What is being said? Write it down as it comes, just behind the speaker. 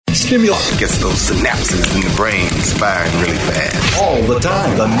stimulate. Gets those synapses in the brain firing really fast. All the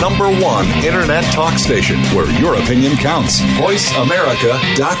time. The #1 Internet talk station where your opinion counts.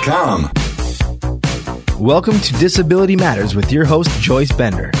 VoiceAmerica.com. Welcome to Disability Matters with your host, Joyce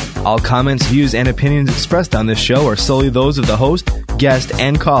Bender. All comments, views, and opinions expressed on this show are solely those of the host, guest,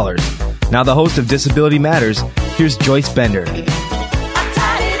 and callers. Now the host of Disability Matters, here's Joyce Bender.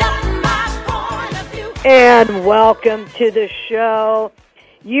 And welcome to the show.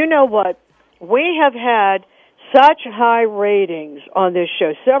 You know what? We have had such high ratings on this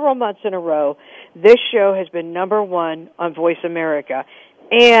show several months in a row. This show has been #1 on Voice America.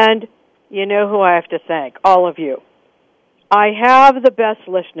 And you know who I have to thank? All of you. I have the best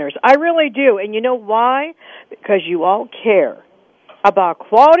listeners. I really do. And you know why? Because you all care about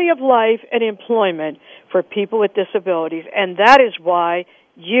quality of life and employment for people with disabilities. And that is why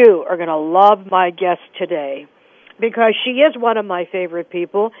you are going to love my guest today, because she is one of my favorite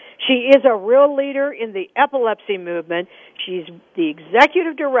people. She is a real leader in the epilepsy movement. She's the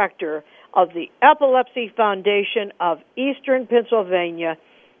executive director of the Epilepsy Foundation of Eastern Pennsylvania.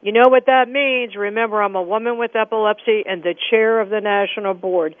 You know what that means. Remember, I'm a woman with epilepsy and the chair of the national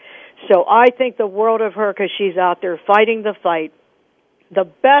board. So I think the world of her because she's out there fighting the fight. The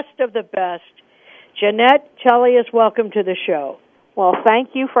best of the best. Jeanette Chelius, welcome to the show. Well,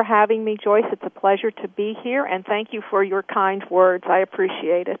 thank you for having me, Joyce. It's a pleasure to be here, and thank you for your kind words. I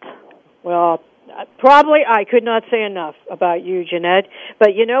appreciate it. Well, probably I could not say enough about you, Jeanette.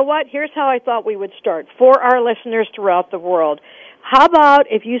 But you know what? Here's how I thought we would start for our listeners throughout the world. How about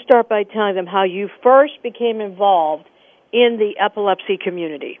if you start by telling them how you first became involved in the epilepsy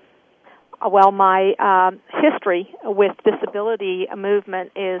community? Well, my history with disability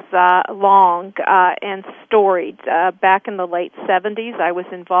movement is long and storied. Back in the late 70s, I was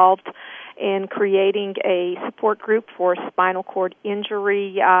involved in creating a support group for spinal cord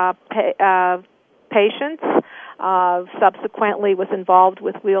injury patients. Subsequently was involved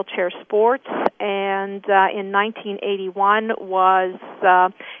with wheelchair sports, and in 1981 was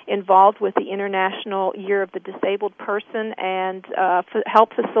involved with the International Year of the Disabled Person and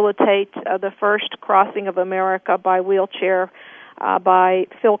helped facilitate the first crossing of America by wheelchair by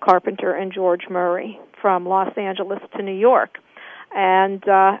Phil Carpenter and George Murray from Los Angeles to New York. And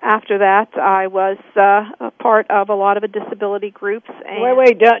after that, I was a part of a lot of the disability groups. And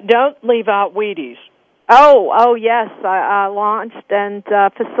wait, don't leave out Wheaties. Oh, yes. I launched and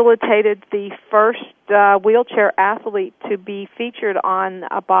facilitated the first wheelchair athlete to be featured on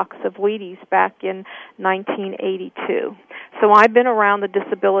a box of Wheaties back in 1982. So I've been around the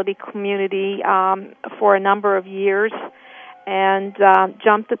disability community for a number of years and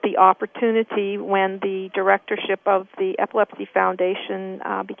jumped at the opportunity when the directorship of the Epilepsy Foundation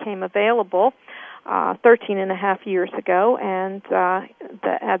became available 13 and a half years ago, and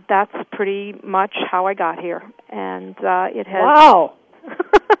that's pretty much how I got here. And it has... Wow!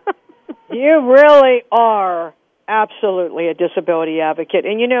 You really are absolutely a disability advocate.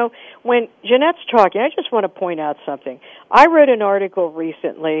 And, you know, when Jeanette's talking, I just want to point out something. I wrote an article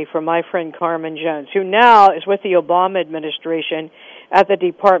recently from my friend Carmen Jones, who now is with the Obama administration at the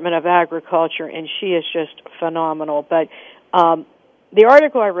Department of Agriculture, and she is just phenomenal. But the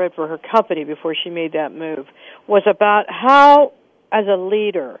article I wrote for her company before she made that move was about how, as a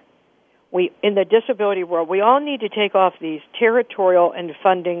leader, we in the disability world, we all need to take off these territorial and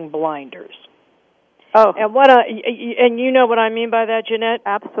funding blinders. Oh, and you know what I mean by that, Jeanette?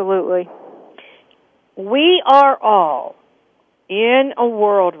 Absolutely. We are all in a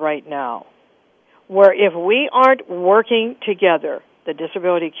world right now where if we aren't working together, the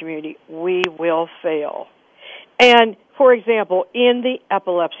disability community, we will fail. And, for example, in the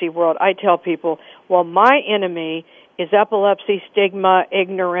epilepsy world, I tell people, well, my enemy is epilepsy, stigma,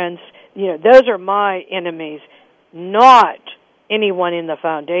 ignorance. You know, those are my enemies, not anyone in the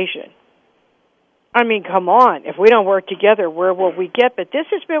foundation. I mean, come on. If we don't work together, where will we get? But this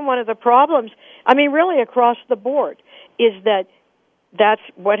has been one of the problems, I mean, really across the board, is that that's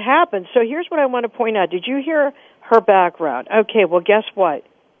what happens. So here's what I want to point out. Did you hear her background? Okay, well, guess what?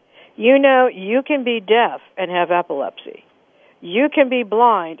 You know, you can be deaf and have epilepsy. You can be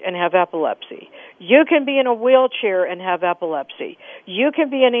blind and have epilepsy. You can be in a wheelchair and have epilepsy. You can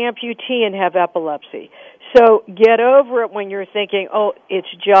be an amputee and have epilepsy. So get over it when you're thinking, oh,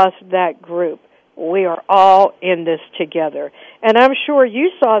 it's just that group. We are all in this together. And I'm sure you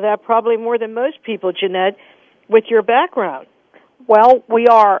saw that probably more than most people, Jeanette, with your background. Well, we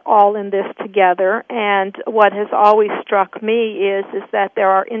are all in this together, and what has always struck me is that there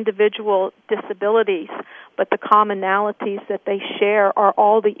are individual disabilities, but the commonalities that they share are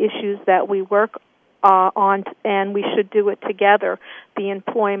all the issues that we work on, and we should do it together. The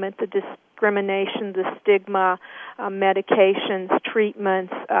employment, the discrimination, the stigma, medications,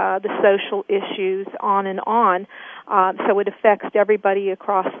 treatments, the social issues, on and on. So it affects everybody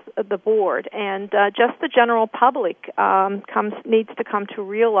across the board. And just the general public needs to come to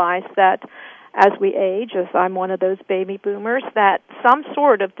realize that as we age, as I'm one of those baby boomers, that some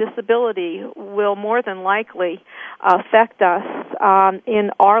sort of disability will more than likely affect us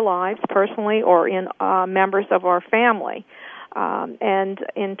in our lives personally or in members of our family. And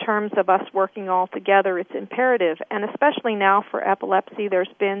in terms of us working all together, it's imperative. And especially now for epilepsy, there's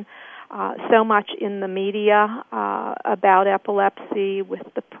been so much in the media about epilepsy,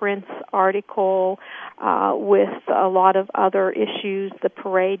 with the Prince article, with a lot of other issues, the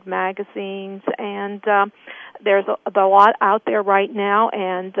Parade magazines, and there's a lot out there right now,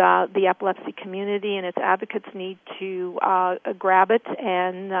 and the epilepsy community and its advocates need to grab it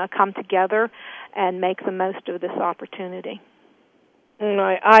and come together and make the most of this opportunity.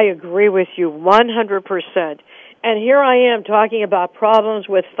 I agree with you 100%. And here I am talking about problems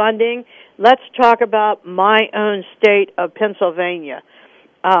with funding. Let's talk about my own state of Pennsylvania.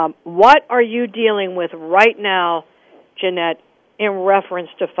 What are you dealing with right now, Jeanette, in reference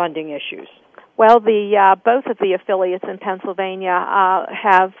to funding issues? Well, both of the affiliates in Pennsylvania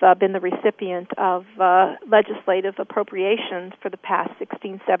have been the recipient of legislative appropriations for the past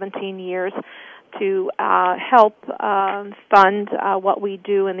 16, 17 years to help fund what we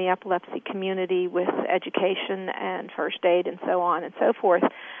do in the epilepsy community with education and first aid and so on and so forth.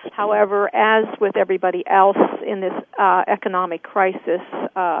 However, as with everybody else in this economic crisis,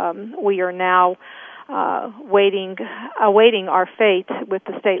 we are now awaiting our fate with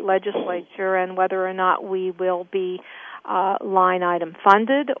the state legislature and whether or not we will be line item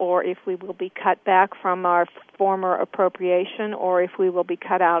funded, or if we will be cut back from our former appropriation, or if we will be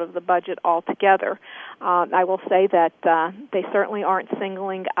cut out of the budget altogether. I will say that they certainly aren't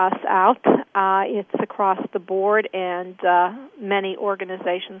singling us out. It's across the board, and many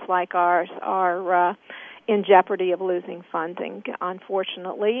organizations like ours are in jeopardy of losing funding,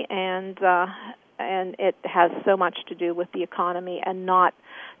 unfortunately, and it has so much to do with the economy and not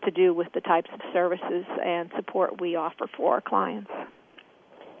to do with the types of services and support we offer for our clients.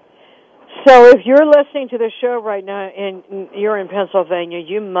 So if you're listening to the show right now and you're in Pennsylvania,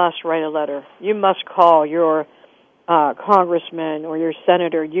 you must write a letter. You must call your congressman or your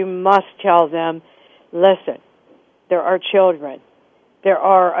senator. You must tell them, listen, there are children, there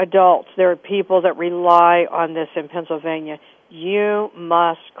are adults, there are people that rely on this in Pennsylvania. You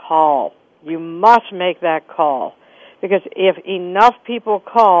must call. You must make that call, because if enough people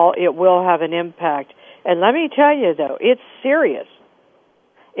call, it will have an impact. And let me tell you, though, it's serious.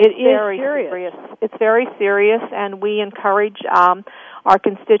 It is very serious. It's very serious, and we encourage our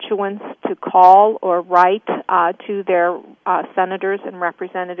constituents to call or write to their senators and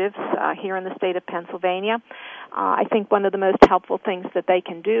representatives here in the state of Pennsylvania. I think one of the most helpful things that they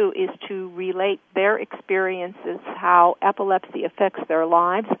can do is to relate their experiences, how epilepsy affects their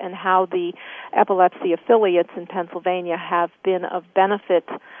lives, and how the epilepsy affiliates in Pennsylvania have been of benefit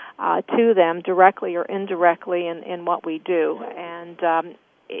to them directly or indirectly in what we do. And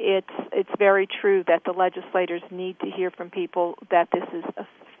it's very true that the legislators need to hear from people that this is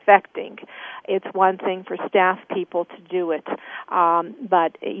affecting. It's one thing for staff people to do it,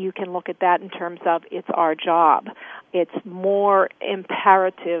 but you can look at that in terms of it's our job. It's more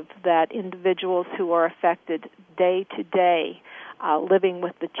imperative that individuals who are affected day to day, living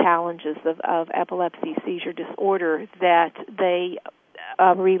with the challenges of epilepsy, seizure disorder, that they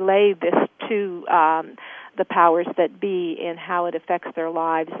relay this to the powers that be in how it affects their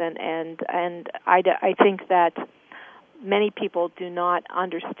lives, and I think that many people do not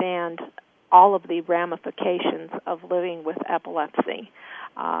understand all of the ramifications of living with epilepsy.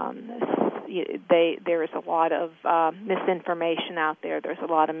 There is a lot of misinformation out there. There's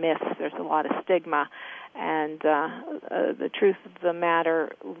a lot of myths. There's a lot of stigma. And the truth of the matter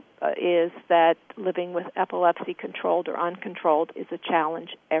is that living with epilepsy, controlled or uncontrolled, is a challenge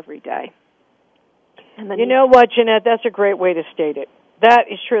every day. And you know what, Jeanette? That's a great way to state it. That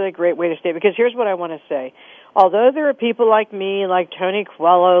is truly a great way to state it, because here's what I want to say. Although there are people like me, like Tony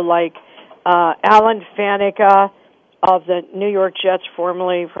Coelho, like Alan Faneca of the New York Jets,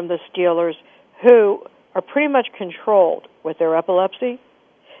 formerly from the Steelers, who are pretty much controlled with their epilepsy,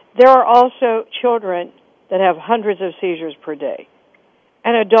 there are also children that have hundreds of seizures per day,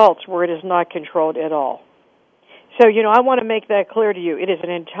 and adults where it is not controlled at all. So, I want to make that clear to you. It is an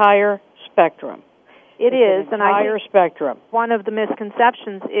entire spectrum. It is, an entire spectrum. One of the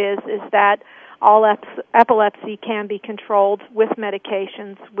misconceptions is that all epilepsy can be controlled with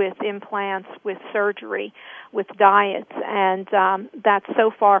medications, with implants, with surgery, with diets, and that's so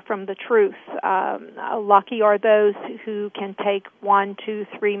far from the truth. Lucky are those who can take 1, 2,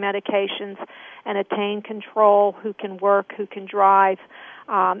 3 medications and attain control, who can work, who can drive,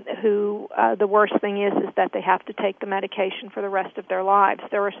 the worst thing is that they have to take the medication for the rest of their lives.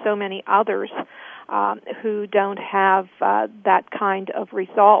 There are so many others who don't have that kind of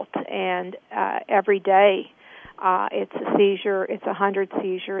result, and every day it's a seizure, it's 100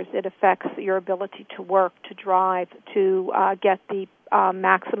 seizures. It affects your ability to work, to drive, to get the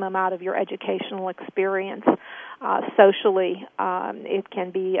maximum out of your educational experience. Socially, it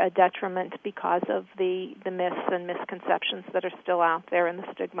can be a detriment because of the myths and misconceptions that are still out there and the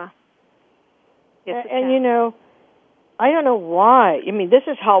stigma. And you know, I don't know why. I mean, this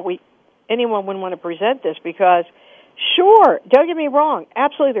is how anyone wouldn't want to present this, because, sure, don't get me wrong,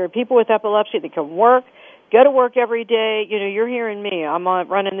 absolutely, there are people with epilepsy that can work, go to work every day. You know, you're hearing me. I'm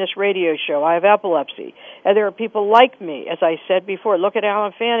running this radio show. I have epilepsy. And there are people like me, as I said before. Look at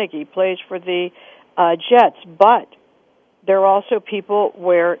Alan Fanegy. He plays for the Jets. But there are also people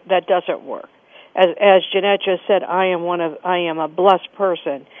where that doesn't work. As Jeanette just said, I am a blessed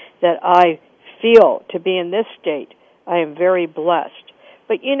person that I feel to be in this state. I am very blessed.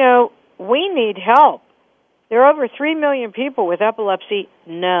 But, you know, we need help. There are over 3 million people with epilepsy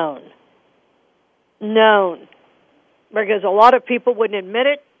known. Because a lot of people wouldn't admit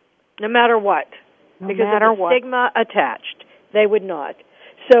it, no matter what. Because of the stigma attached. They would not.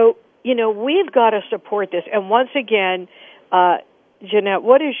 So, you know, we've got to support this. And once again, Jeanette,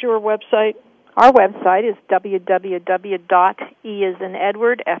 what is your website? Our website is www.E as in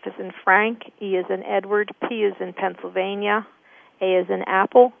Edward, F as in Frank, E as in Edward, P as in Pennsylvania, A as in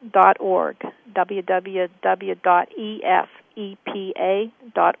Apple.org,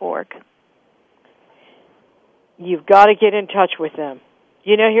 www.efepa.org. You've got to get in touch with them.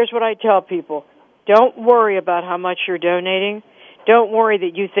 You know, here's what I tell people. Don't worry about how much you're donating. Don't worry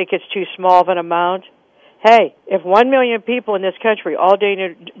that you think it's too small of an amount. Hey, if 1 million people in this country all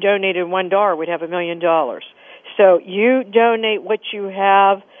donated $1, we'd have $1 million. So you donate what you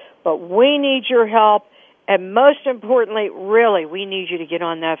have, but we need your help. And most importantly, really, we need you to get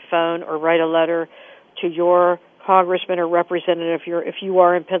on that phone or write a letter to your congressman or representative. If you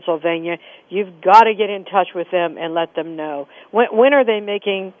are in Pennsylvania, you've got to get in touch with them and let them know. When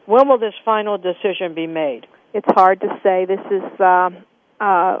will this final decision be made? It's hard to say. This is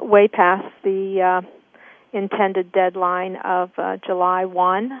way past the intended deadline of July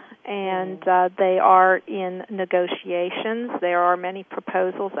 1, and they are in negotiations. There are many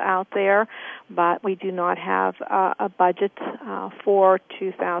proposals out there, but we do not have a budget for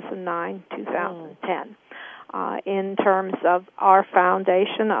 2009-2010. In terms of our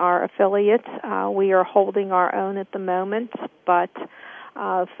foundation, our affiliates, we are holding our own at the moment, but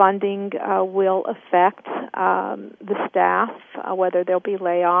funding will affect the staff, whether there'll be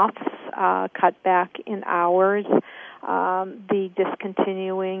layoffs, cut back in hours, the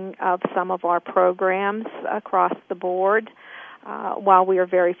discontinuing of some of our programs across the board. While we are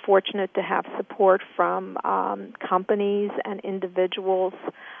very fortunate to have support from companies and individuals,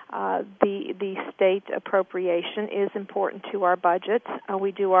 the state appropriation is important to our budget.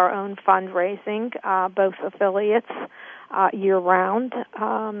 We do our own fundraising, both affiliates, year-round,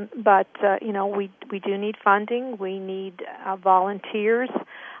 but we do need funding. We need volunteers.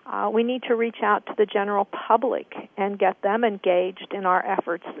 We need to reach out to the general public and get them engaged in our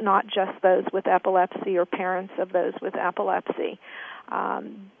efforts, not just those with epilepsy or parents of those with epilepsy.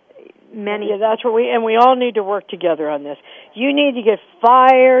 That's what we all need to work together on this. You need to get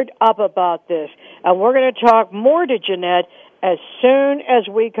fired up about this, and we're going to talk more to Jeanette as soon as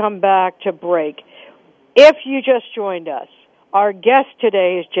we come back to break. If you just joined us, our guest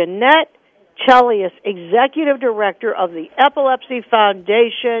today is Jeanette Chelius, Executive Director of the Epilepsy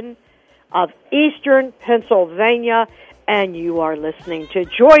Foundation of Eastern Pennsylvania, and you are listening to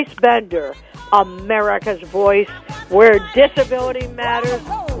Joyce Bender, America's Voice, where disability matters.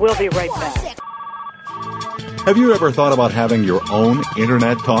 We'll be right back. Have you ever thought about having your own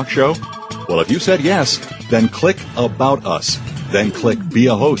Internet talk show? Well, if you said yes, then click About Us. Then click Be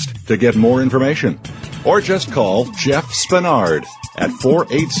a Host to get more information. Or just call Jeff Spinard at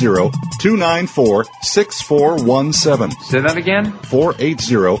 480-294-6417. Say that again?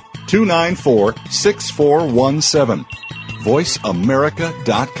 480-294-6417.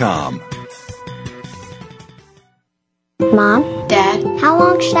 VoiceAmerica.com. Mom? Dad, how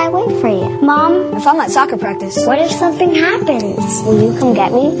long should I wait for you? Mom, if I'm at soccer practice. What if something happens? Will you come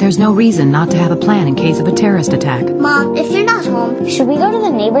get me? There's no reason not to have a plan in case of a terrorist attack. Mom, if you're not home, should we go to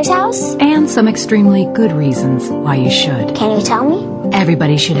the neighbor's house? And some extremely good reasons why you should. Can you tell me?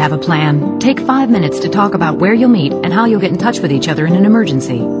 Everybody should have a plan. Take 5 minutes to talk about where you'll meet and how you'll get in touch with each other in an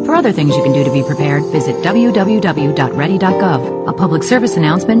emergency. For other things you can do to be prepared, visit www.ready.gov. A public service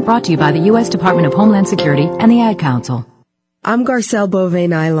announcement brought to you by the U.S. Department of Homeland Security and the Ad Council. I'm Garcelle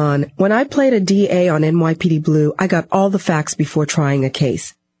Beauvais-Nylon. When I played a DA on NYPD Blue, I got all the facts before trying a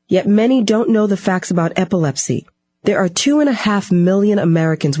case. Yet many don't know the facts about epilepsy. There are 2.5 million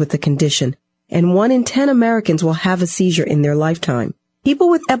Americans with the condition, and 1 in 10 Americans will have a seizure in their lifetime. People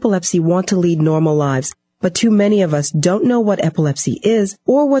with epilepsy want to lead normal lives, but too many of us don't know what epilepsy is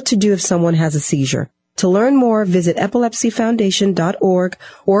or what to do if someone has a seizure. To learn more, visit epilepsyfoundation.org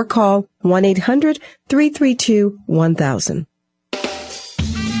or call 1-800-332-1000.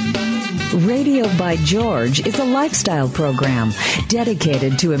 Radio by George is a lifestyle program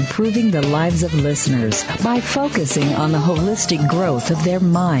dedicated to improving the lives of listeners by focusing on the holistic growth of their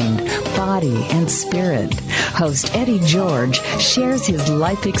mind, body, and spirit. Host Eddie George shares his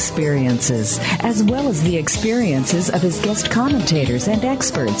life experiences as well as the experiences of his guest commentators and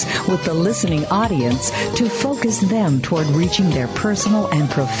experts with the listening audience to focus them toward reaching their personal and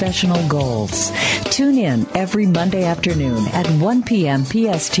professional goals. Tune in every Monday afternoon at 1 p.m.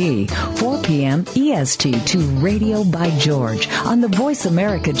 PST, 4 p.m. EST to Radio by George on the Voice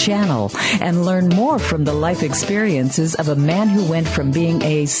America channel and learn more from the life experiences of a man who went from being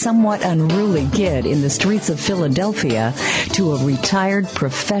a somewhat unruly kid in the streets of Philadelphia to a retired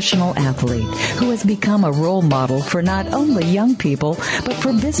professional athlete who has become a role model for not only young people but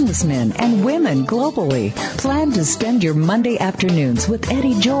for businessmen and women globally. Plan to spend your Monday afternoons with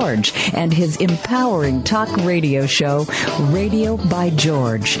Eddie George and his empowering talk radio show, Radio by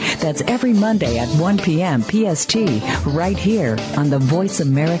George. That's every Monday at 1 p.m. PST, right here on the Voice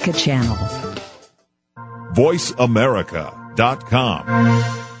America channel.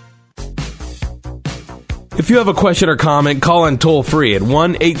 VoiceAmerica.com. If you have a question or comment, call in toll free at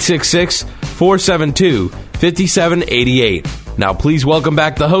 1-866-472-5788. Now, please welcome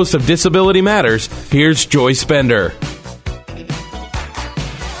back the host of Disability Matters. Here's Joyce Bender.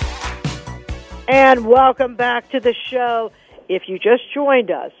 And welcome back to the show. If you just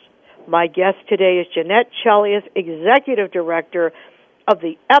joined us, my guest today is Jeanette Chelius, Executive Director of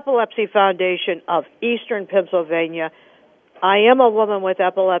the Epilepsy Foundation of Eastern Pennsylvania. I am a woman with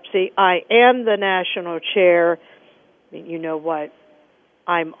epilepsy. I am the national chair. You know what?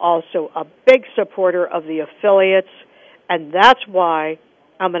 I'm also a big supporter of the affiliates, and that's why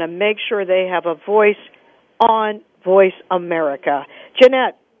I'm going to make sure they have a voice on Voice America.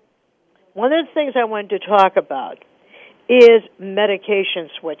 Jeanette, one of the things I wanted to talk about is medication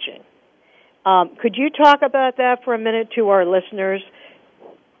switching. Could you talk about that for a minute to our listeners?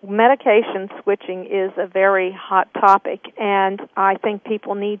 Medication switching is a very hot topic, and I think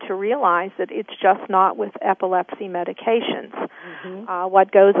people need to realize that it's just not with epilepsy medications. Mm-hmm. What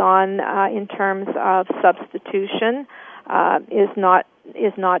goes on in terms of substitution is not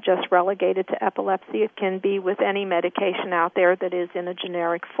just relegated to epilepsy. It can be with any medication out there that is in a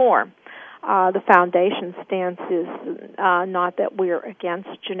generic form. The foundation stance is not that we're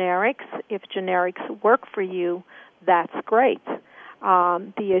against generics. If generics work for you, that's great.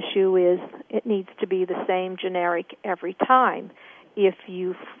 The issue is it needs to be the same generic every time. If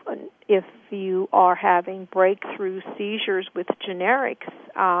you are having breakthrough seizures with generics,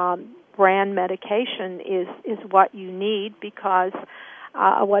 brand medication is what you need, because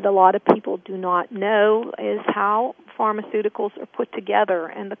what a lot of people do not know is how pharmaceuticals are put together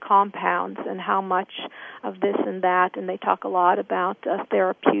and the compounds and how much of this and that, and they talk a lot about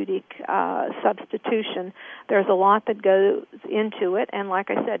therapeutic substitution. There's a lot that goes into it, and like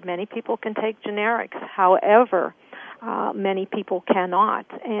I said, many people can take generics. However, many people cannot,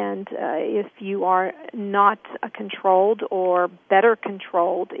 and if you are not controlled or better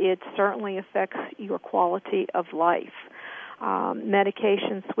controlled, it certainly affects your quality of life.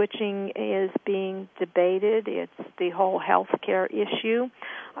 Medication switching is being debated. It's the whole healthcare issue,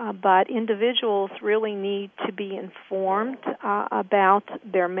 but individuals really need to be informed about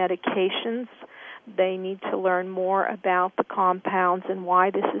their medications. They need to learn more about the compounds and why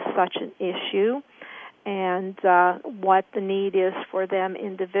this is such an issue, and what the need is for them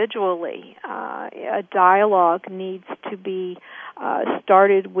individually. A dialogue needs to be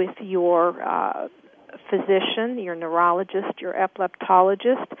started with your physician, your neurologist, your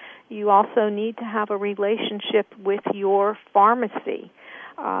epileptologist. You also need to have a relationship with your pharmacy.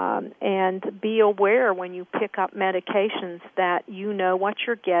 And be aware when you pick up medications that you know what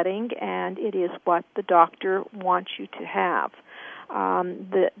you're getting and it is what the doctor wants you to have.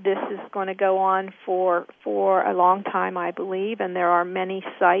 This is going to go on for a long time, I believe, and there are many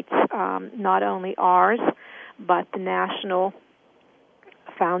sites, not only ours, but the National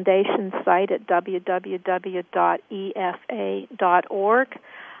Foundation site at www.efa.org,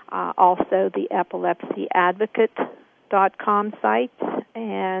 also the epilepsyadvocate.com site,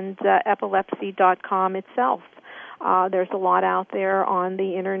 and epilepsy.com itself. There's a lot out there on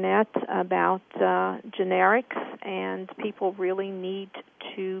the Internet about generics, and people really need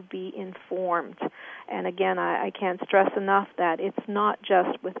to be informed. And again, I can't stress enough that it's not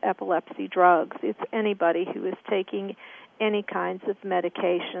just with epilepsy drugs. It's anybody who is taking any kinds of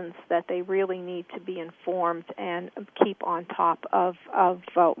medications that they really need to be informed and keep on top of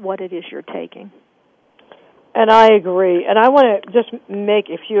what it is you're taking. And I agree. And I want to just make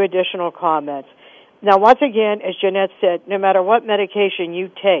a few additional comments. Now, once again, as Jeanette said, no matter what medication you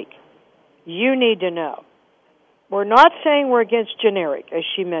take, you need to know. We're not saying we're against generic, as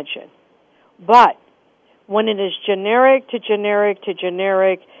she mentioned, but when it is generic to generic to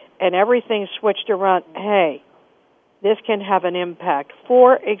generic and everything's switched around, hey, this can have an impact.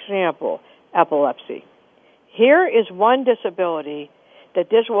 For example, epilepsy. Here is one disability that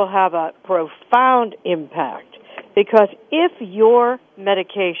this will have a profound impact, because if your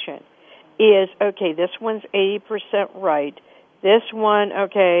medication is, okay, this one's 80% right, this one,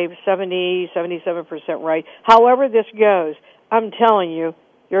 okay, 70, 77% right, however this goes, I'm telling you,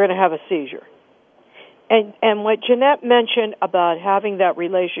 you're going to have a seizure. And what Jeanette mentioned about having that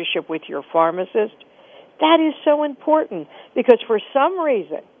relationship with your pharmacist, that is so important, because for some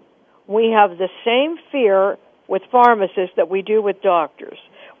reason we have the same fear with pharmacists that we do with doctors,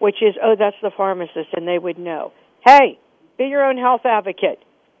 which is, oh, that's the pharmacist and they would know. Hey, be your own health advocate.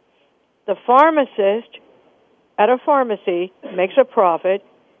 The pharmacist at a pharmacy makes a profit,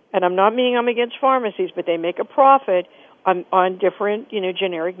 and I'm not meaning I'm against pharmacies, but they make a profit on different,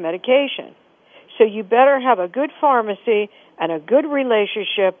 generic medication. So you better have a good pharmacy and a good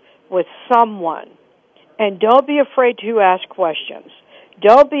relationship with someone. And don't be afraid to ask questions.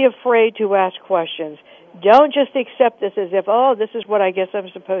 Don't be afraid to ask questions. Don't just accept this as if, oh, this is what I guess I'm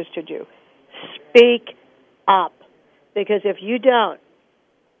supposed to do. Speak up. Because if you don't,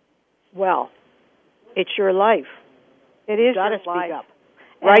 well, it's your life. It is your life. Speak up.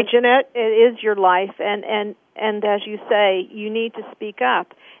 Right, Jeanette? It is your life, and as you say, you need to speak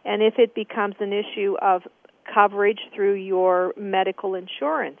up. And if it becomes an issue of coverage through your medical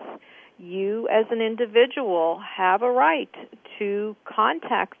insurance, you as an individual have a right to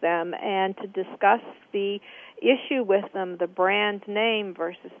contact them and to discuss the issue with them, the brand name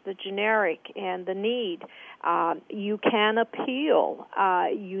versus the generic, and the need. You can appeal.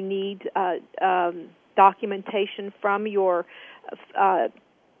 You need documentation from your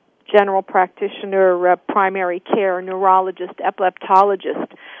general practitioner, primary care, neurologist,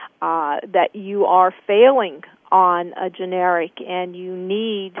 epileptologist, that you are failing on a generic and you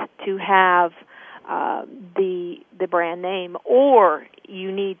need to have the brand name, or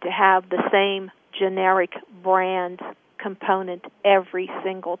you need to have the same generic brand component every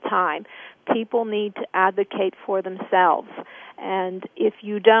single time. People need to advocate for themselves, and if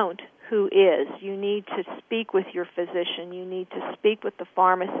you don't, who is? You need to speak with your physician. You need to speak with the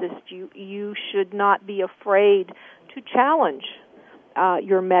pharmacist. You should not be afraid to challenge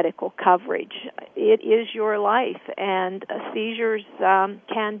your medical coverage. It is your life, and seizures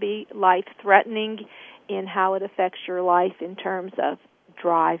can be life-threatening in how it affects your life in terms of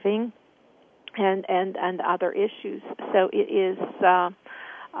driving and other issues. So it is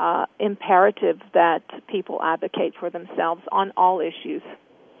imperative that people advocate for themselves on all issues.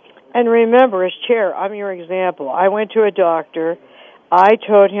 And remember, as chair, I'm your example. I went to a doctor. I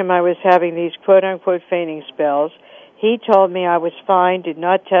told him I was having these quote-unquote fainting spells. He told me I was fine, did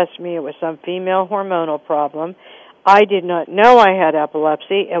not test me. It was some female hormonal problem. I did not know I had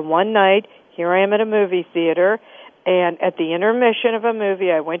epilepsy. And one night, here I am at a movie theater, and at the intermission of a movie,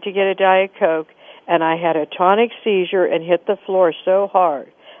 I went to get a Diet Coke, and I had a tonic seizure and hit the floor so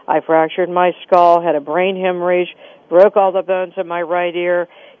hard. I fractured my skull, had a brain hemorrhage, broke all the bones in my right ear,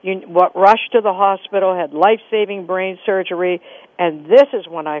 rushed to the hospital, had life-saving brain surgery, and this is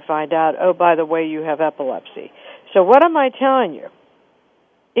when I find out, oh, by the way, you have epilepsy. So what am I telling you?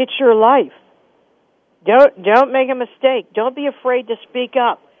 It's your life. Don't make a mistake. Don't be afraid to speak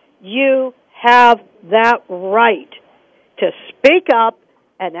up. You have that right to speak up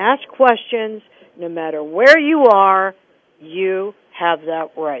and ask questions. No matter where you are, you have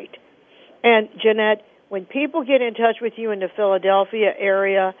that right. And, Jeanette, when people get in touch with you in the Philadelphia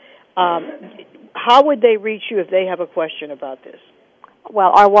area, how would they reach you if they have a question about this?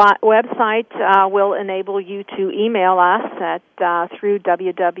 Well, our website will enable you to email us at through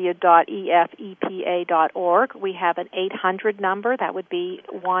www.efepa.org. We have an 800 number. That would be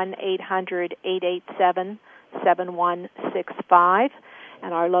 1-800-887-7165.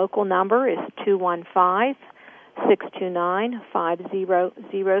 And our local number is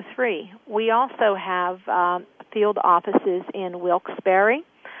 215-629-5003. We also have field offices in Wilkes-Barre,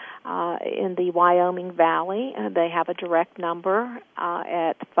 in the Wyoming Valley. They have a direct number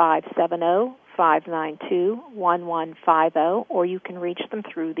at 570-592-1150, or you can reach them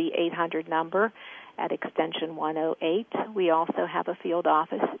through the 800 number at extension 108. We also have a field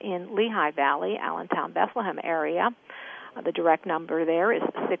office in Lehigh Valley, Allentown, Bethlehem area. The direct number there is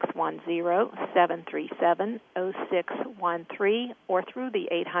 610-737-0613, or through the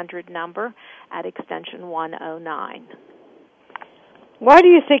 800 number at extension 109. Why do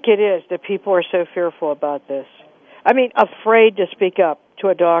you think it is that people are so fearful about this? I mean, afraid to speak up to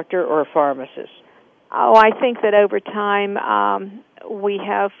a doctor or a pharmacist? Oh, I think that over time we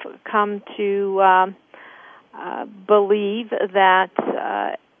have come to believe that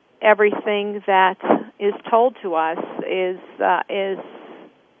everything that is told to us is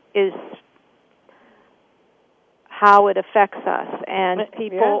how it affects us, and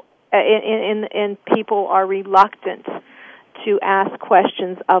people and people are reluctant to ask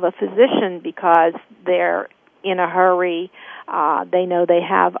questions of a physician because they're in a hurry. They know they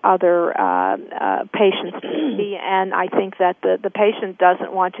have other patients to see, and I think that the patient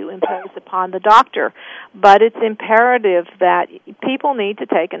doesn't want to impose upon the doctor. But it's imperative that people need to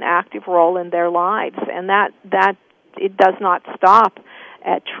take an active role in their lives, and that it does not stop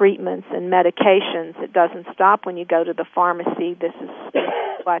at treatments and medications. It doesn't stop when you go to the pharmacy. This is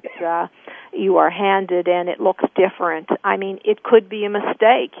what you are handed, and it looks different. I mean, it could be a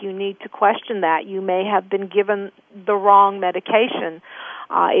mistake. You need to question that. You may have been given the wrong medication.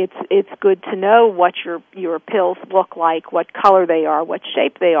 It's good to know what your pills look like, what color they are, what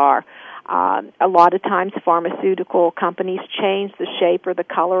shape they are. A lot of times pharmaceutical companies change the shape or the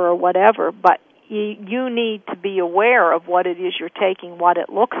color or whatever, but you need to be aware of what it is you're taking, what it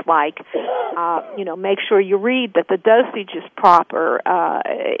looks like. Make sure you read that the dosage is proper.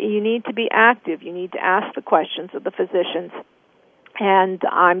 You need to be active. You need to ask the questions of the physicians. And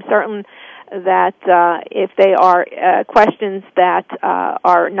I'm certain that if they are questions that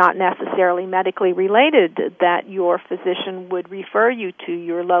are not necessarily medically related, that your physician would refer you to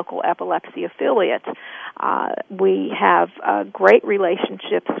your local epilepsy affiliate. We have great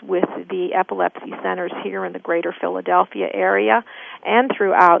relationships with the epilepsy centers here in the greater Philadelphia area and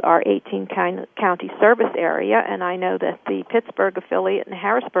throughout our 18-county service area, and I know that the Pittsburgh affiliate and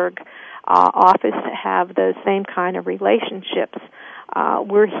Harrisburg office have those same kind of relationships.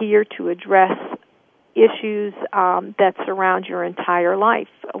 We're here to address issues that surround your entire life.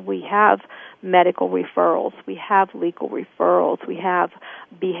 We have medical referrals. We have legal referrals. We have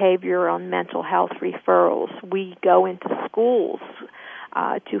behavioral and mental health referrals. We go into schools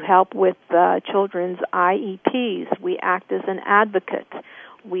to help with children's IEPs. We act as an advocate.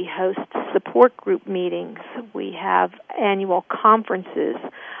 We host support group meetings. We have annual conferences,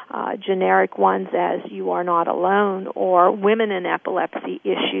 generic ones as You Are Not Alone or Women in Epilepsy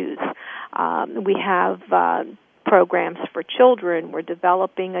Issues. We have programs for children. We're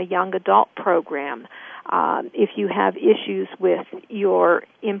developing a young adult program. If you have issues with your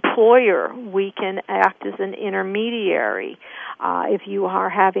employer, we can act as an intermediary. If you are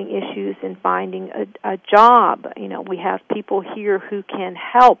having issues in finding a job, we have people here who can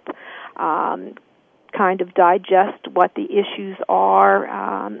help kind of digest what the issues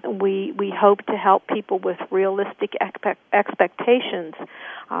are. We hope to help people with realistic expectations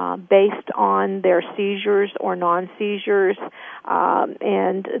based on their seizures or non-seizures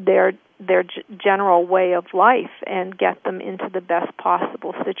and their general way of life, and get them into the best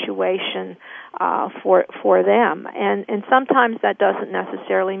possible situation for them. And sometimes that doesn't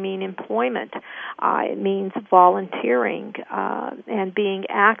necessarily mean employment. It means volunteering and being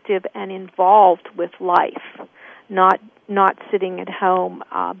active and involved with life, not sitting at home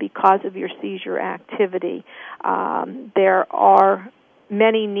because of your seizure activity. There are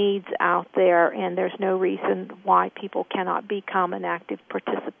many needs out there, and there's no reason why people cannot become an active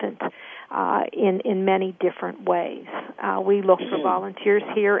participant in many different ways. We look for volunteers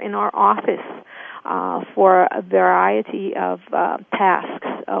here in our office for a variety of tasks.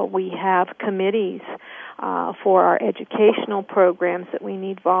 We have committees for our educational programs that we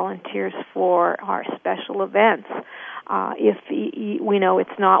need volunteers for, our special events. If we know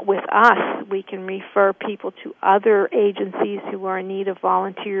it's not with us, we can refer people to other agencies who are in need of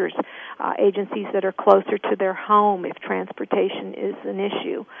volunteers, agencies that are closer to their home if transportation is an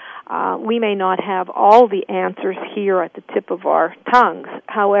issue. We may not have all the answers here at the tip of our tongues.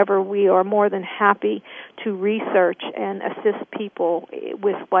 However, we are more than happy to research and assist people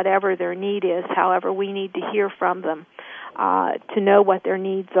with whatever their need is. However, we need to hear from them to know what their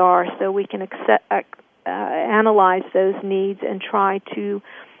needs are so we can analyze those needs and try to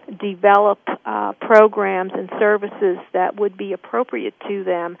develop programs and services that would be appropriate to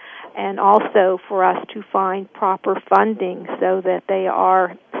them, and also for us to find proper funding so that they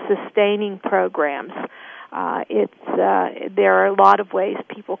are sustaining programs. There are a lot of ways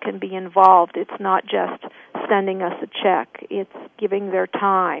people can be involved. It's not just sending us a check. It's giving their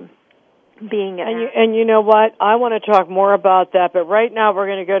time. And you know what? I want to talk more about that, but right now we're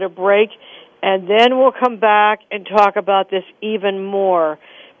going to go to break, and then we'll come back and talk about this even more,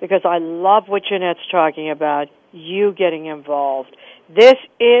 because I love what Jeanette's talking about, you getting involved. This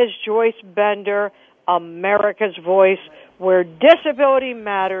is Joyce Bender, America's Voice, where disability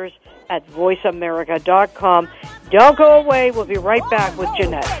matters, at voiceamerica.com. Don't go away. We'll be right back with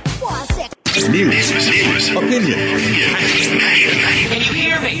Jeanette. News, opinion. Can you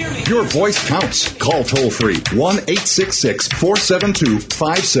hear me? Your voice counts. Call toll-free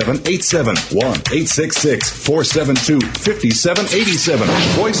 1-866-472-5787. 1-866-472-5787.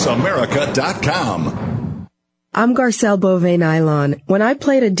 VoiceAmerica.com. I'm Garcelle Beauvais-Nylon. When I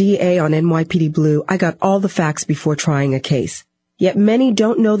played a DA on NYPD Blue, I got all the facts before trying a case. Yet many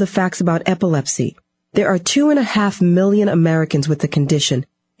don't know the facts about epilepsy. There are 2.5 million Americans with the condition,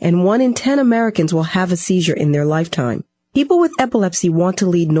 and 1 in 10 Americans will have a seizure in their lifetime. People with epilepsy want to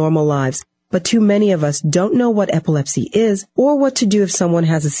lead normal lives, but too many of us don't know what epilepsy is or what to do if someone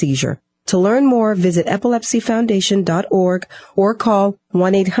has a seizure. To learn more, visit epilepsyfoundation.org or call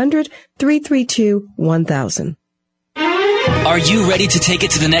 1-800-332-1000. Are you ready to take it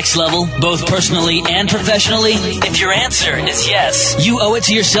to the next level, both personally and professionally? If your answer is yes, you owe it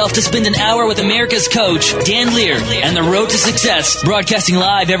to yourself to spend an hour with America's coach, Dan Lear, and The Road to Success, broadcasting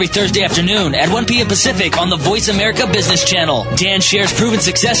live every Thursday afternoon at 1 p.m. Pacific on the Voice America Business Channel. Dan shares proven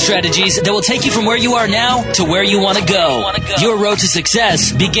success strategies that will take you from where you are now to where you want to go. Your road to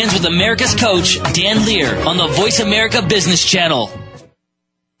success begins with America's coach, Dan Lear, on the Voice America Business Channel.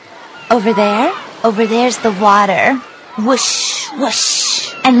 Over there's the water. Whoosh,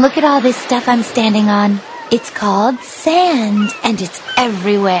 whoosh. And look at all this stuff I'm standing on. It's called sand, and it's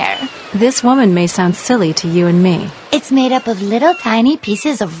everywhere. This woman may sound silly to you and me. It's made up of little tiny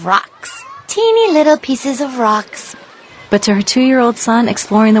pieces of rocks. Teeny little pieces of rocks. But to her 2-year-old son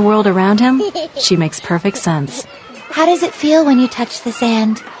exploring the world around him, she makes perfect sense. How does it feel when you touch the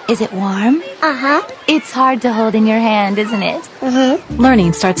sand? Is it warm? Uh-huh. It's hard to hold in your hand, isn't it? Mm-hmm.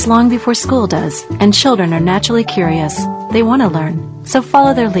 Learning starts long before school does, and children are naturally curious. They want to learn, so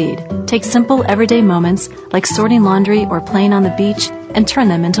follow their lead. Take simple, everyday moments, like sorting laundry or playing on the beach, and turn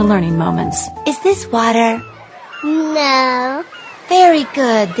them into learning moments. Is this water? No. Very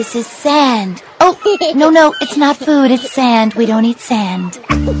good. This is sand. Oh, no, it's not food. It's sand. We don't eat sand.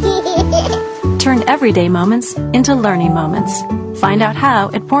 Turn everyday moments into learning moments. Find out how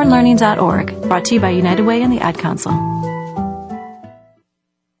at bornlearning.org. Brought to you by United Way and the Ad Council.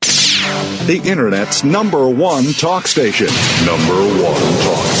 The Internet's #1 talk station. #1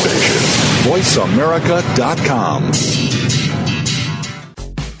 talk station. VoiceAmerica.com.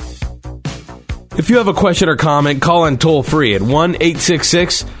 If you have a question or comment, call in toll-free at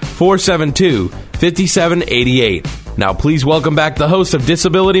 1-866-472-5788. Now, please welcome back the host of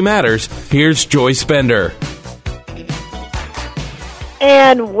Disability Matters. Here's Joyce Bender.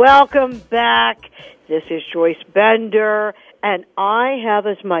 And welcome back. This is Joyce Bender, and I have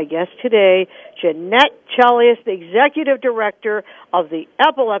as my guest today Jeanette Chelius, the Executive Director of the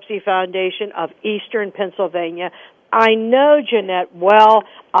Epilepsy Foundation of Eastern Pennsylvania. I know Jeanette well.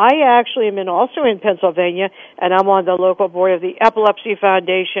 I actually am also in Pennsylvania, and I'm on the local board of the Epilepsy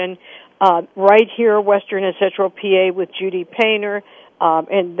Foundation right here, Western and Central PA, with Judy Painter,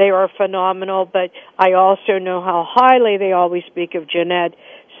 and they are phenomenal. But I also know how highly they always speak of Jeanette.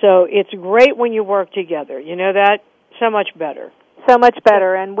 So it's great when you work together. You know that? So much better. So much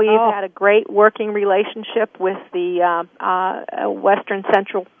better, and we've had a great working relationship with the Western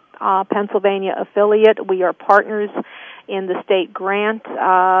Central Pennsylvania affiliate. We are partners in the state grant,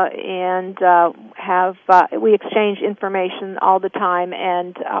 and we exchange information all the time,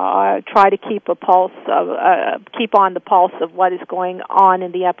 and try to keep keep on the pulse of what is going on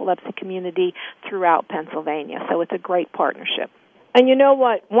in the epilepsy community throughout Pennsylvania. So it's a great partnership. And you know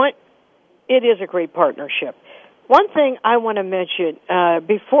what? It is a great partnership. One thing I want to mention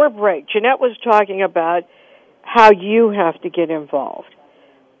before break, Jeanette was talking about how you have to get involved.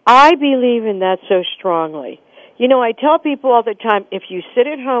 I believe in that so strongly. You know, I tell people all the time, if you sit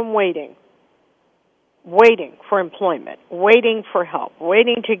at home waiting for employment, waiting for help,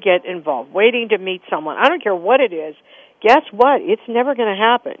 waiting to get involved, waiting to meet someone, I don't care what it is, guess what? It's never going to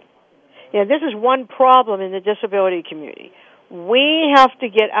happen. You know, this is one problem in the disability community. We have to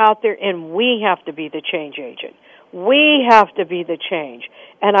get out there and we have to be the change agent. We have to be the change.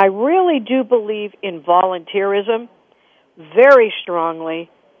 And I really do believe in volunteerism very strongly.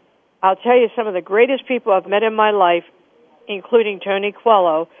 I'll tell you, some of the greatest people I've met in my life, including Tony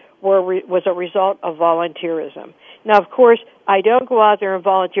Coelho, was a result of volunteerism. Now, of course, I don't go out there and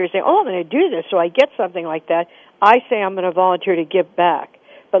volunteer and say, I'm going to do this so I get something like that. I say I'm going to volunteer to give back.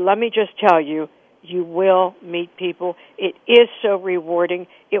 But let me just tell you, you will meet people. It is so rewarding.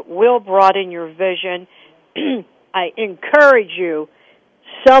 It will broaden your vision. I encourage you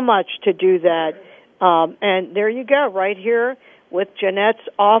so much to do that. And there you go, right here with Jeanette's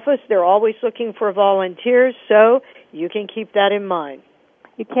office. They're always looking for volunteers, so you can keep that in mind.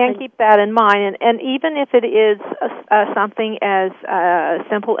 You can keep that in mind, and even if it is something as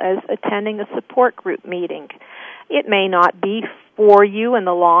simple as attending a support group meeting, it may not be for you in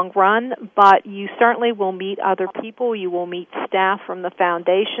the long run, but you certainly will meet other people. You will meet staff from the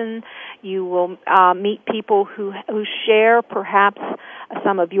foundation. You will meet people who share perhaps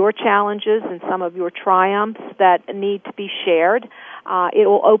some of your challenges and some of your triumphs that need to be shared. It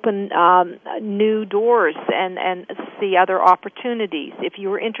will open new doors and see other opportunities. If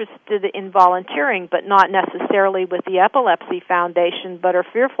you are interested in volunteering, but not necessarily with the Epilepsy Foundation, but are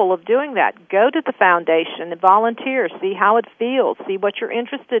fearful of doing that, go to the foundation and volunteer, see how it feels, see what you're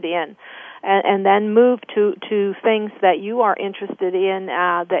interested in, and then move to things that you are interested in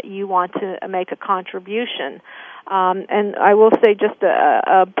that you want to make a contribution. And I will say just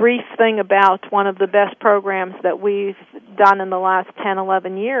a brief thing about one of the best programs that we've done in the last 10,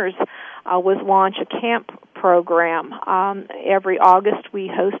 11 years was launch a camp program. Every August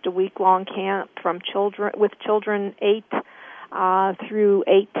we host a week-long camp with children 8 through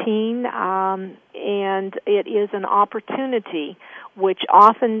 18, and it is an opportunity which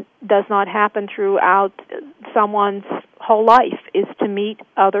often does not happen throughout someone's whole life, is to meet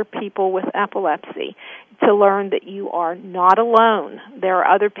other people with epilepsy, to learn that you are not alone. There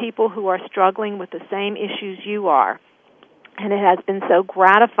are other people who are struggling with the same issues you are. And it has been so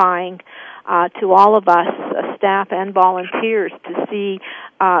gratifying to all of us, staff and volunteers, to see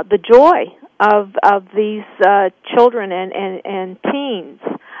the joy of these children and teens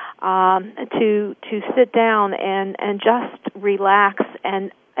to sit down and just relax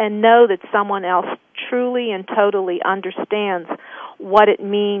and know that someone else truly and totally understands what it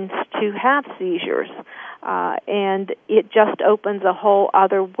means to have seizures. And it just opens a whole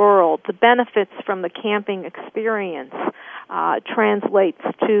other world. The benefits from the camping experience translates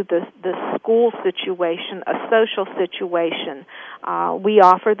to the school situation, a social situation. We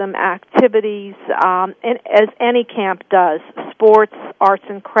offer them activities, and as any camp does, sports, arts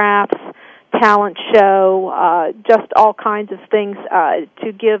and crafts, talent show, just all kinds of things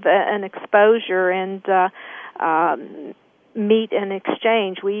to give an exposure and meet and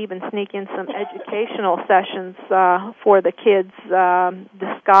exchange. We even sneak in some educational sessions for the kids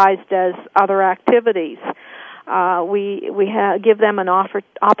disguised as other activities. We give them an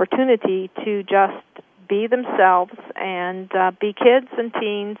opportunity to just be themselves and be kids and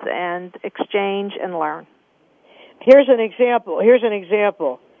teens and exchange and learn. Here's an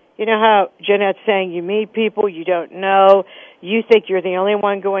example. You know how Jeanette's saying you meet people you don't know, you think you're the only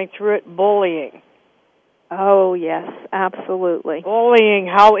one going through it? Bullying. Oh, yes, absolutely. Bullying.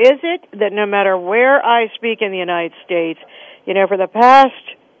 How is it that no matter where I speak in the United States, you know, for the past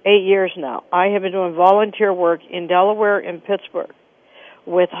 8 years now, I have been doing volunteer work in Delaware and Pittsburgh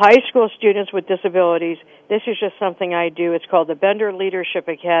with high school students with disabilities. This is just something I do. It's called the Bender Leadership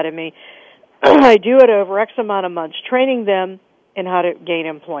Academy. I do it over X amount of months, training them in how to gain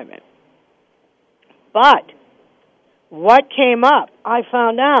employment. But what came up, I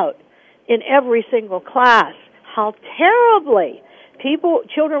found out in every single class how terribly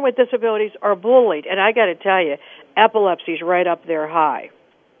children with disabilities are bullied. And I got to tell you, epilepsy's right up there high.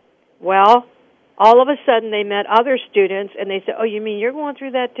 Well, all of a sudden they met other students and they said, oh, you mean you're going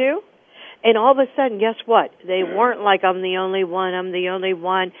through that too? And all of a sudden, guess what? They weren't like, I'm the only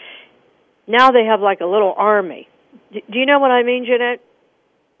one. Now they have like a little army. Do you know what I mean, Jeanette?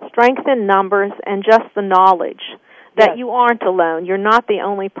 Strength in numbers and just the knowledge that you aren't alone. You're not the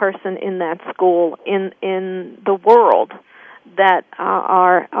only person in that school, in the world, that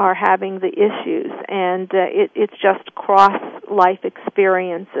are having the issues, and it's just cross life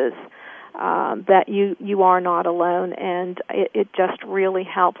experiences that you are not alone, and it just really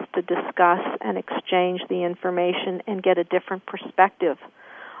helps to discuss and exchange the information and get a different perspective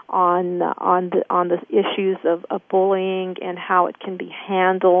on the issues of bullying and how it can be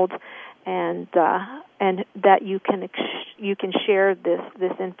handled, and that you can share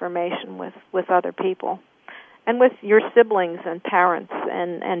this information with other people and with your siblings and parents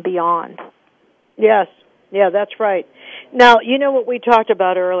and beyond. Yes. Yeah, that's right. Now, you know what we talked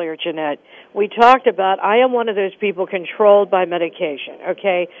about earlier, Jeanette? We talked about I am one of those people controlled by medication,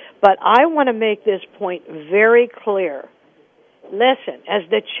 okay? But I want to make this point very clear. Listen, as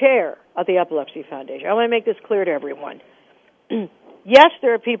the chair of the Epilepsy Foundation, I want to make this clear to everyone. Yes,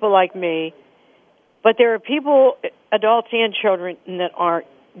 there are people like me, but there are people, adults and children, that are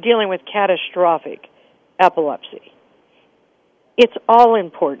dealing with catastrophic epilepsy. It's all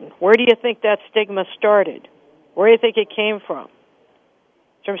important. Where do you think that stigma started? Where do you think it came from?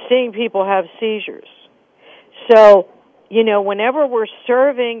 From seeing people have seizures. So, you know, whenever we're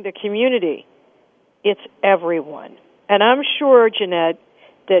serving the community, it's everyone. And I'm sure, Jeanette,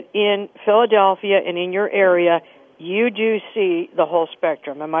 that in Philadelphia and in your area, you do see the whole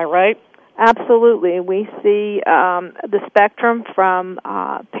spectrum. Am I right? Absolutely. We see the spectrum from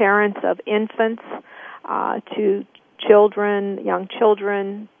parents of infants to children, young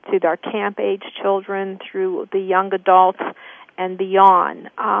children, to their camp-age children, through the young adults and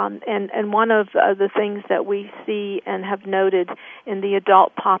beyond. And one of the things that we see and have noted in the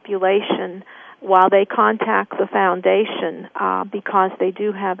adult population, while they contact the foundation because they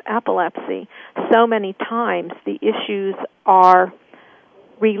do have epilepsy, so many times the issues are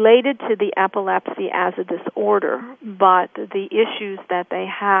related to the epilepsy as a disorder, but the issues that they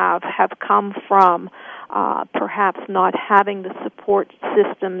have come from perhaps not having the support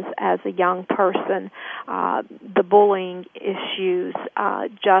systems as a young person, the bullying issues,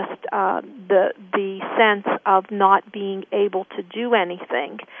 just the sense of not being able to do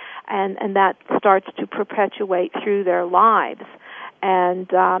anything, and that starts to perpetuate through their lives and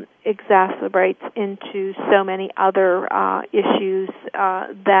exacerbates into so many other issues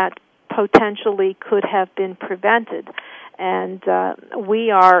that potentially could have been prevented. And we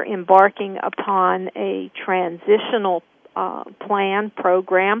are embarking upon a transitional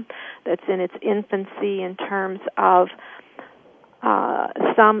program that's in its infancy in terms of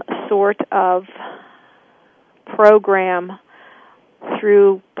some sort of program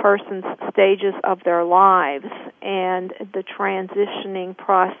through persons' stages of their lives, and the transitioning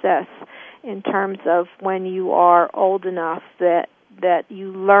process in terms of when you are old enough that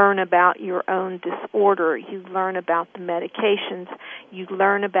you learn about your own disorder, you learn about the medications, you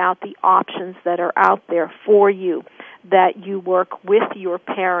learn about the options that are out there for you, that you work with your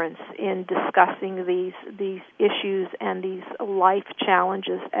parents in discussing these issues and these life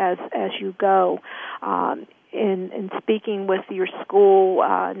challenges as you go. In speaking with your school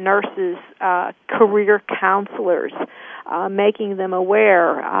nurses, career counselors, making them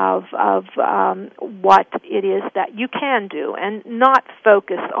aware of what it is that you can do, and not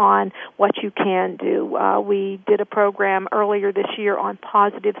focus on what you can do. We did a program earlier this year on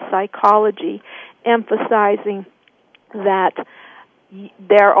positive psychology, emphasizing that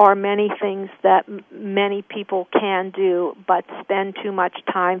there are many things that many people can do, but spend too much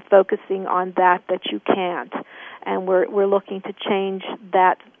time focusing on that you can't. And we're looking to change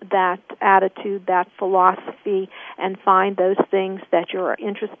that attitude, that philosophy, and find those things that you're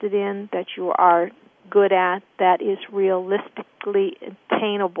interested in, that you are good at, that is realistically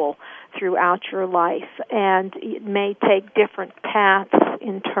attainable throughout your life. And it may take different paths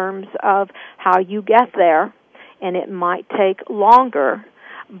in terms of how you get there, and it might take longer,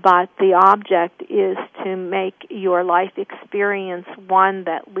 but the object is to make your life experience one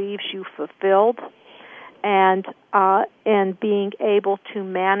that leaves you fulfilled, and being able to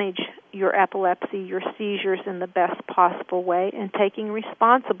manage your epilepsy, your seizures in the best possible way, and taking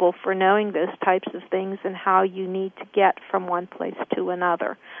responsible for knowing those types of things and how you need to get from one place to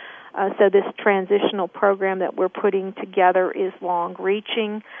another. So this transitional program that we're putting together is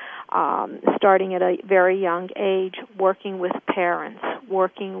long-reaching, starting at a very young age, working with parents,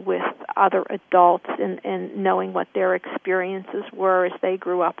 working with other adults, and knowing what their experiences were as they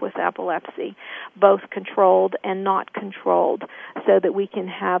grew up with epilepsy, both controlled and not controlled, so that we can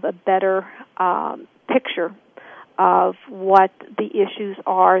have a better picture of what the issues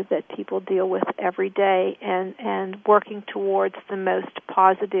are that people deal with every day, and working towards the most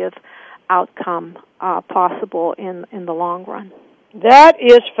positive outcome possible in the long run. That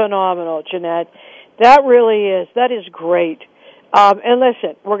is phenomenal, Jeanette. That really is. That is great. And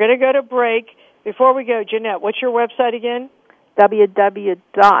listen, we're going to go to break. Before we go, Jeanette, what's your website again?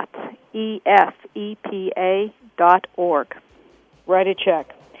 www.efepa.org. Write a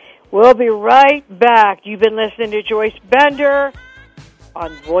check. We'll be right back. You've been listening to Joyce Bender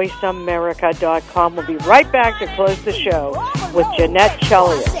on VoiceAmerica.com. We'll be right back to close the show with Jeanette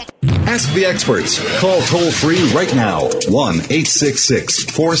Chelius. Ask the experts. Call toll-free right now,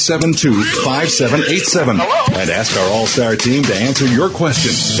 1-866-472-5787. And ask our all-star team to answer your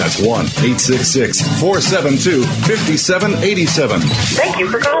question. That's 1-866-472-5787. Thank you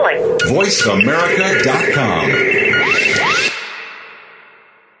for calling. VoiceAmerica.com.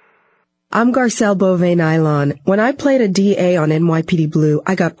 I'm Garcelle Beauvais-Nylon. When I played a DA on NYPD Blue,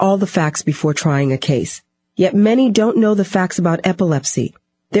 I got all the facts before trying a case. Yet many don't know the facts about epilepsy.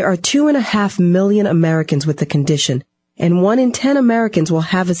 There are 2.5 million Americans with the condition, and 1 in 10 Americans will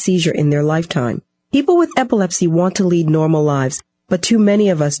have a seizure in their lifetime. People with epilepsy want to lead normal lives, but too many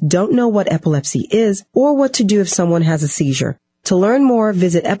of us don't know what epilepsy is or what to do if someone has a seizure. To learn more,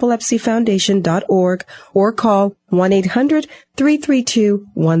 visit epilepsyfoundation.org or call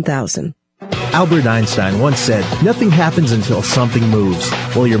 1-800-332-1000. Albert Einstein once said, "Nothing happens until something moves."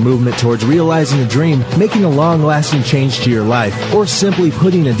 Well, your movement towards realizing a dream, making a long-lasting change to your life, or simply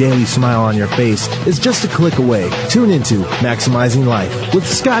putting a daily smile on your face is just a click away. Tune into Maximizing Life with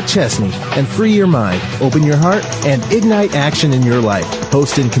Scott Chesney and free your mind, open your heart, and ignite action in your life.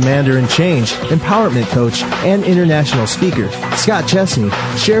 Host and commander in change, empowerment coach, and international speaker, Scott Chesney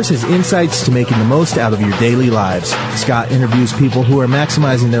shares his insights to making the most out of your daily lives. Scott interviews people who are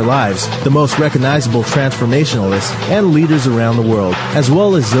maximizing their lives, the most recognizable transformationalists and leaders around the world, as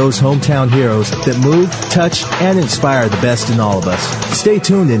well as those hometown heroes that move, touch, and inspire the best in all of us. Stay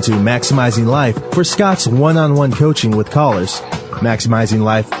tuned into Maximizing Life for Scott's one-on-one coaching with callers. Maximizing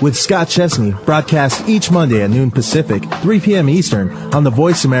Life with Scott Chesney broadcasts each Monday at noon Pacific, 3 p.m. Eastern on the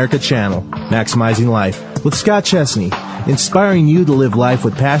Voice America channel. Maximizing Life with Scott Chesney, inspiring you to live life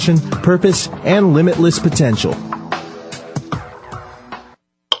with passion, purpose, and limitless potential.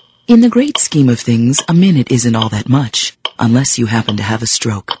 In the great scheme of things, a minute isn't all that much, unless you happen to have a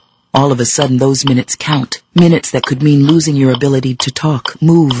stroke. All of a sudden, those minutes count. Minutes that could mean losing your ability to talk,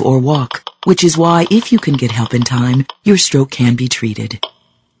 move, or walk. Which is why, if you can get help in time, your stroke can be treated.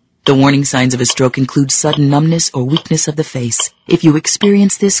 The warning signs of a stroke include sudden numbness or weakness of the face. If you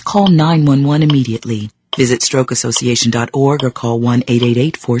experience this, call 911 immediately. Visit strokeassociation.org or call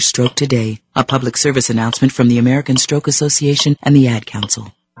 1-888-4-STROKE today. A public service announcement from the American Stroke Association and the Ad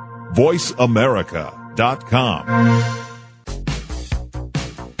Council. VoiceAmerica.com.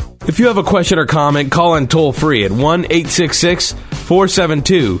 If you have a question or comment, call in toll-free at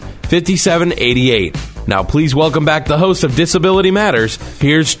 1-866-472-5788. Now, please welcome back the host of Disability Matters.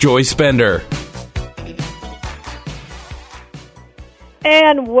 Here's Joyce Bender.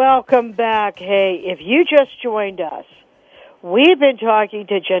 And welcome back. Hey, if you just joined us, we've been talking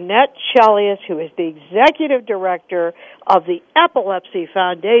to Jeanette Chelius, who is the Executive Director of the Epilepsy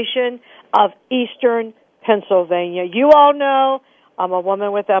Foundation of Eastern Pennsylvania. You all know I'm a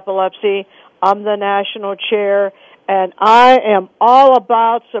woman with epilepsy. I'm the national chair, and I am all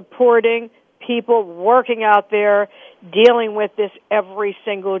about supporting people working out there dealing with this every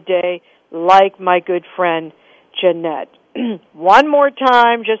single day, like my good friend Jeanette. One more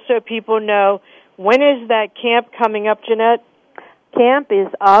time, just so people know, when is that camp coming up, Jeanette? Camp is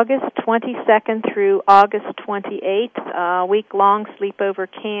August 22nd through August 28th, a week-long sleepover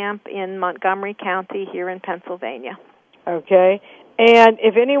camp in Montgomery County here in Pennsylvania. Okay. And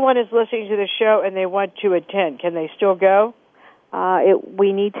if anyone is listening to the show and they want to attend, can they still go?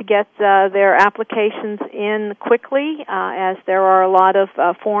 We need to get their applications in quickly, as there are a lot of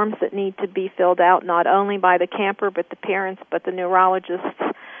forms that need to be filled out, not only by the camper, but the parents, but the neurologists,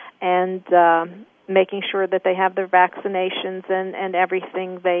 and making sure that they have their vaccinations and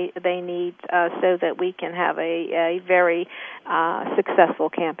everything they need so that we can have a very successful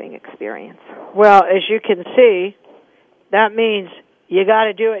camping experience. Well, as you can see, that means you got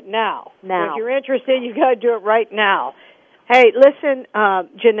to do it now. So if you're interested, you got to do it right now. Hey, listen,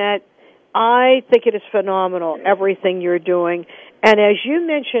 Jeanette, I think it is phenomenal, everything you're doing. And as you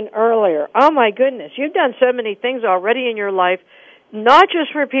mentioned earlier, oh my goodness, you've done so many things already in your life, not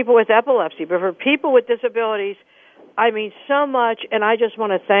just for people with epilepsy, but for people with disabilities. I mean, so much, and I just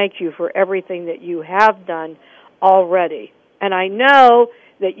want to thank you for everything that you have done already. And I know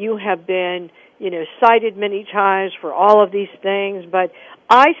that you have been, cited many times for all of these things, but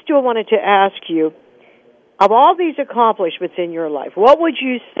I still wanted to ask you, of all these accomplishments in your life, what would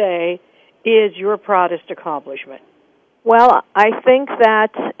you say is your proudest accomplishment? Well, I think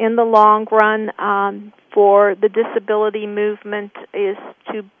that in the long run, for the disability movement is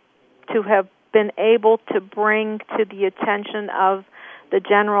to have been able to bring to the attention of the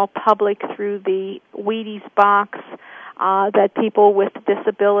general public through the Wheaties box that people with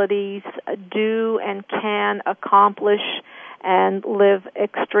disabilities do and can accomplish and live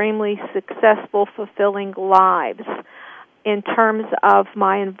extremely successful, fulfilling lives. In terms of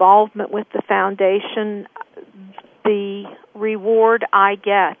my involvement with the foundation, the reward I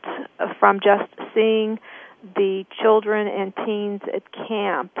get from just seeing the children and teens at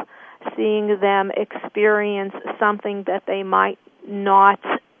camp, seeing them experience something that they might not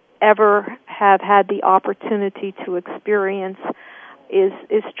ever have had the opportunity to experience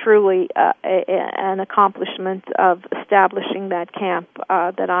is truly an accomplishment of establishing that camp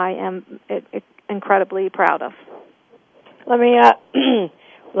that I am incredibly proud of. Let me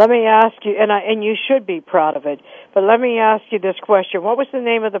ask you, and you should be proud of it, but let me ask you this question. What was the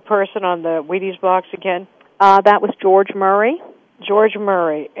name of the person on the Wheaties box again? That was George Murray. George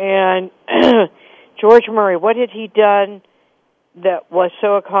Murray. And George Murray, what had he done that was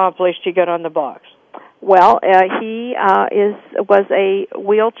so accomplished he got on the box? Well, he was a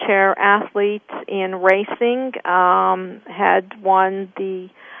wheelchair athlete in racing, had won the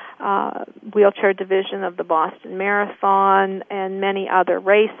wheelchair division of the Boston Marathon and many other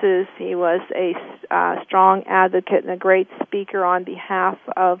races. He was a strong advocate and a great speaker on behalf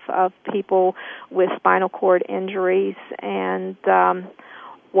of people with spinal cord injuries, and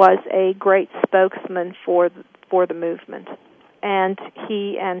was a great spokesman for the movement. And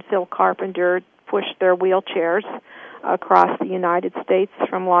he and Phil Carpenter pushed their wheelchairs across the United States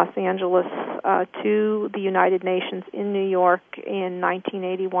from Los Angeles to the United Nations in New York in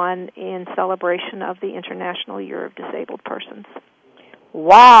 1981 in celebration of the International Year of Disabled Persons.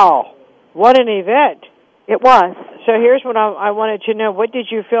 Wow! What an event! It was. So here's what I wanted to know. What did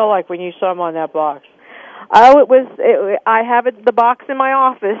you feel like when you saw him on that box? Oh, I have the box in my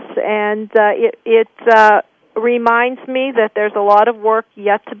office, and it reminds me that there's a lot of work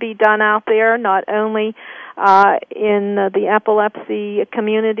yet to be done out there, not only in the epilepsy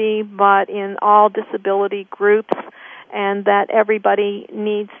community, but in all disability groups, and that everybody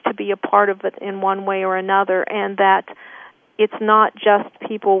needs to be a part of it in one way or another, and that it's not just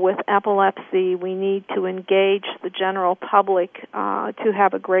people with epilepsy. We need to engage the general public to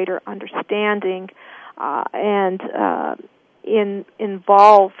have a greater understanding and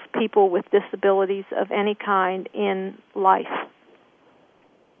involve people with disabilities of any kind in life.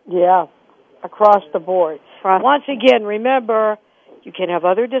 Yeah, across the board. Once again, remember, you can have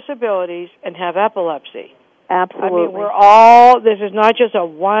other disabilities and have epilepsy. Absolutely. I mean, this is not just a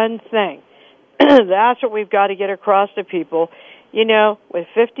one thing. That's what we've got to get across to people. You know, with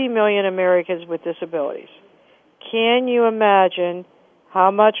 50 million Americans with disabilities, can you imagine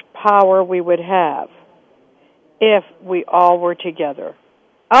how much power we would have if we all were together?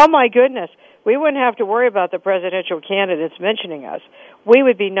 Oh, my goodness. We wouldn't have to worry about the presidential candidates mentioning us. We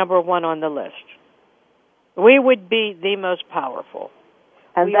would be number one on the list. We would be the most powerful.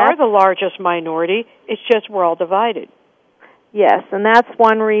 And we are the largest minority. It's just we're all divided. Yes, and that's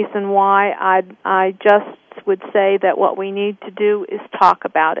one reason why I just would say that what we need to do is talk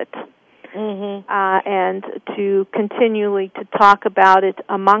about it. Mm-hmm. And to continually to talk about it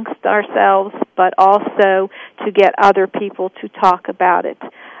amongst ourselves, but also to get other people to talk about it.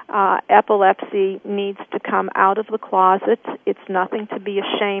 Epilepsy needs to come out of the closet. It's nothing to be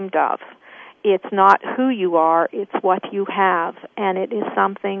ashamed of. It's not who you are, it's what you have. And it is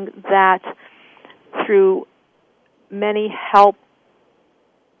something that through many help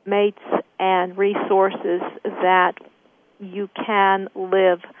mates and resources that you can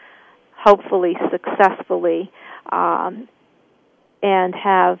live hopefully successfully and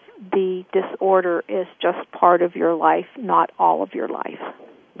have the disorder is just part of your life, not all of your life.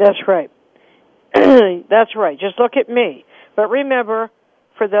 That's right. That's right. Just look at me. But remember,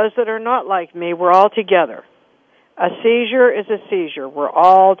 for those that are not like me, we're all together. A seizure is a seizure. We're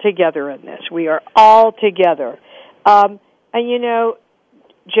all together in this. We are all together. And you know,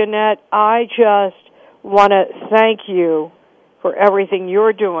 Jeanette, I just want to thank you for everything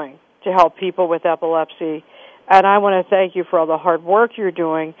you're doing to help people with epilepsy. And I want to thank you for all the hard work you're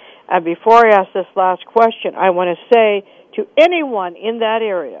doing. And before I ask this last question, I want to say to anyone in that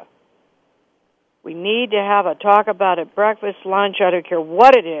area, we need to have a talk about it, breakfast, lunch, I don't care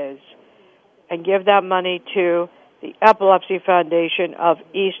what it is, and give that money to the Epilepsy Foundation of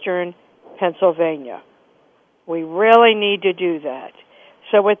Eastern Pennsylvania. We really need to do that.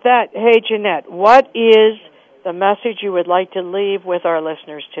 So with that, hey, Jeanette, what is the message you would like to leave with our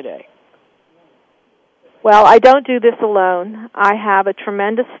listeners today? Well, I don't do this alone. I have a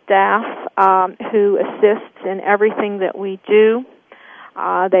tremendous staff who assists in everything that we do.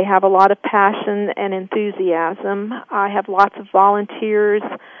 They have a lot of passion and enthusiasm. I have lots of volunteers,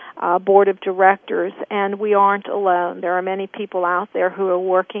 board of directors, and we aren't alone. There are many people out there who are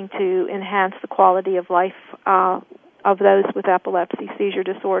working to enhance the quality of life of those with epilepsy, seizure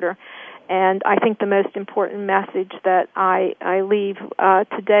disorder. And I think the most important message that I leave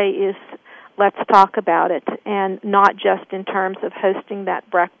today is let's talk about it, and not just in terms of hosting that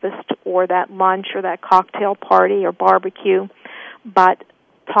breakfast or that lunch or that cocktail party or barbecue, but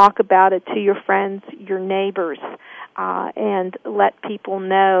talk about it to your friends, your neighbors, and let people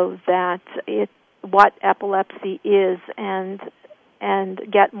know that what epilepsy is, and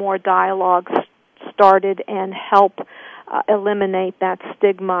get more dialogues started and help eliminate that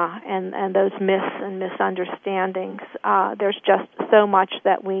stigma and those myths and misunderstandings. There's just so much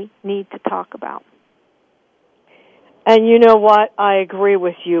that we need to talk about. And you know what? I agree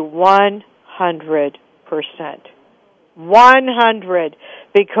with you 100%. 100,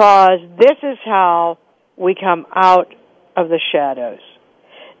 because this is how we come out of the shadows.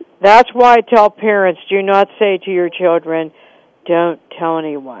 That's why I tell parents, do not say to your children, don't tell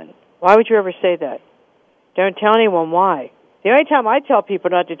anyone. Why would you ever say that? Don't tell anyone. Why? The only time I tell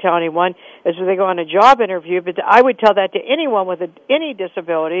people not to tell anyone is when they go on a job interview, but I would tell that to anyone with any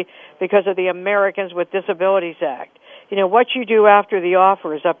disability because of the Americans with Disabilities Act. You know, what you do after the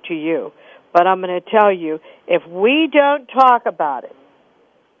offer is up to you. But I'm going to tell you, if we don't talk about it,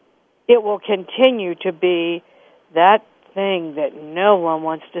 it will continue to be that thing that no one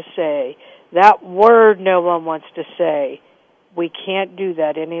wants to say, that word no one wants to say. We can't do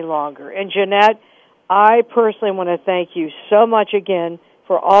that any longer. And Jeanette, I personally want to thank you so much again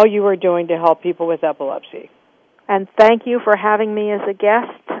for all you are doing to help people with epilepsy. And thank you for having me as a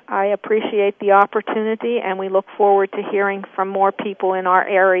guest. I appreciate the opportunity, and we look forward to hearing from more people in our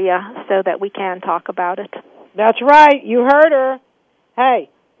area so that we can talk about it. That's right. You heard her. Hey,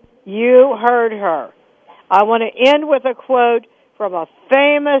 you heard her. I want to end with a quote from a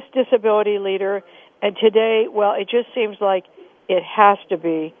famous disability leader, and today, well, it just seems like it has to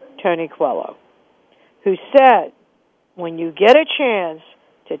be Tony Coelho, who said, when you get a chance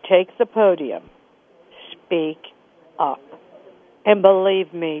to take the podium, speak up. And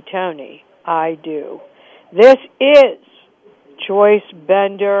believe me, Tony, I do. This is Joyce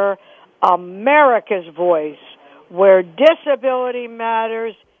Bender, America's Voice, where disability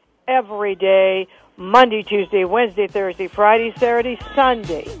matters every day, Monday, Tuesday, Wednesday, Thursday, Friday, Saturday,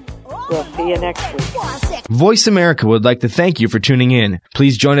 Sunday. We'll see you next week. Voice America would like to thank you for tuning in.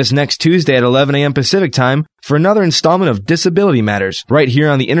 Please join us next Tuesday at 11 a.m. Pacific Time for another installment of Disability Matters, right here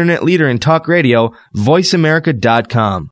on the Internet leader in talk radio, voiceamerica.com.